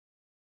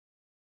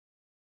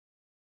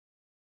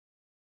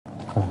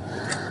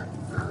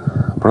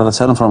Brother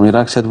Salam from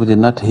Iraq said, we did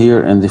not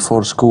hear in the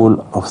four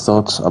school of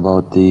thoughts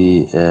about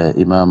the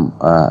Imam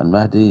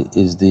al-Mahdi.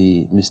 Is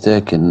the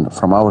mistaken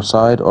from our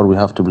side, or we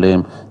have to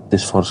blame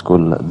these four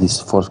school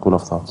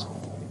of thoughts?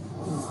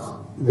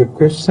 The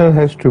questioner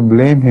has to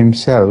blame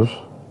himself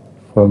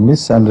for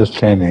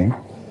misunderstanding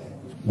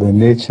the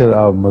nature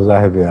of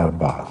mazahib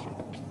arba'a.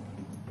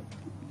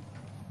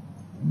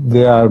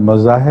 They are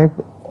mazahib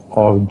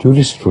of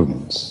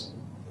jurisprudence,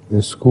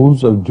 the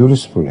schools of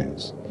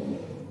jurisprudence,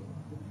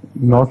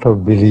 not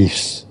of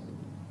beliefs.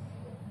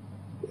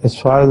 As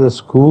far as the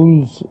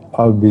schools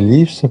of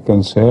beliefs are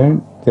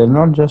concerned, they are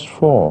not just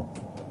four.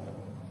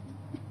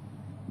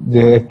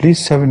 They are at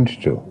least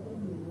 72.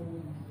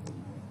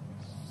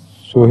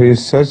 So he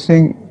is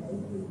searching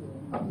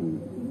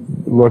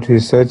what he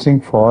is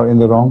searching for in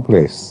the wrong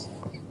place.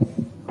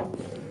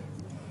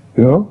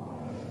 You know?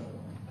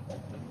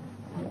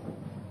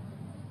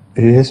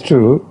 He has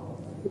to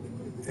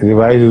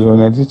revise his own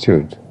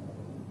attitude.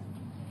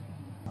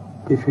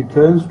 If he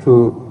turns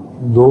to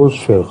those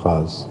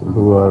firqas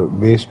who are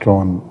based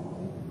on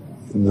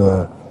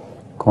the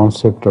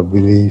concept of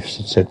beliefs,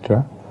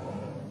 etc.,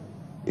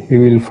 he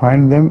will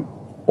find them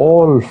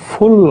all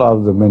full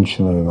of the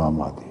mention of Imam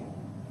Mahdi.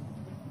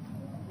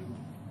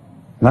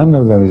 None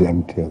of them is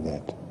empty of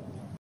that.